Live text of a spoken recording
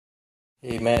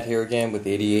Hey, Matt here again with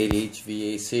 88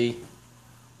 HVAC.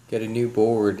 Got a new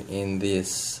board in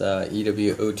this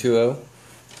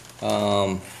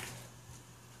EW020.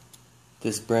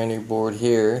 This brand new board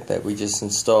here that we just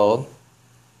installed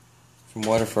from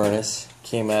WaterFurnace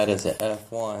came out as an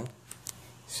F1.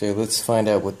 So let's find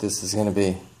out what this is going to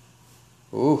be.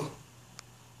 Ooh,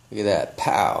 look at that,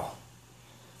 pow!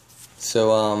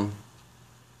 So I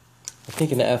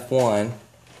think an F1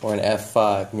 or an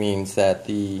F5 means that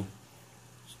the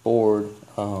board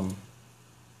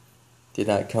did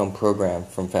not come programmed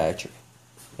from factory,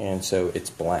 and so it's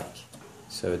blank,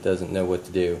 so it doesn't know what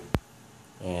to do.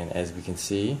 And as we can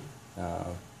see,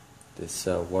 this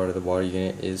the water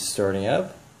unit is starting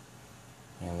up,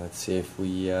 and let's see if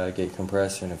we get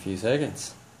compressor in a few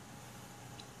seconds.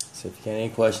 So if you get any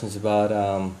questions about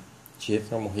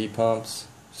geothermal heat pumps,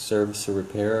 service or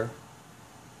repair,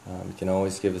 you can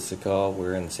always give us a call.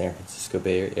 We're in the San Francisco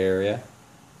Bay Area.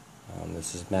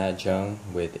 This is Matt Jung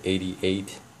with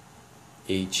 88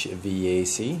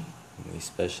 HVAC. We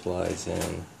specialize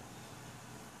in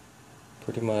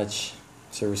pretty much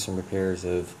service and repairs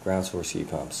of ground source heat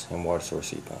pumps and water source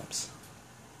heat pumps.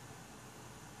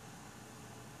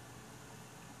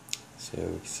 So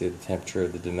we can see the temperature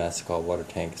of the domestic hot water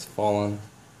tank is falling,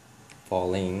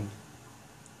 and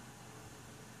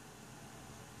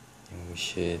we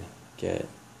should get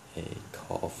a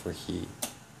call for heat.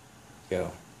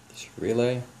 Go. This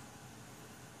relay.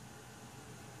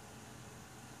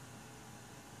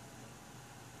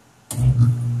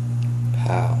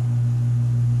 Pow.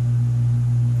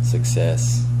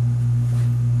 Success.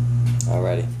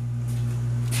 Alrighty.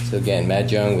 So again, Matt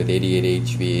Jung with 88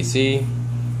 HVAC,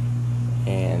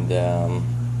 and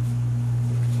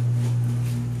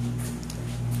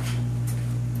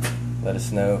let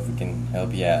us know if we can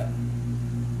help you out.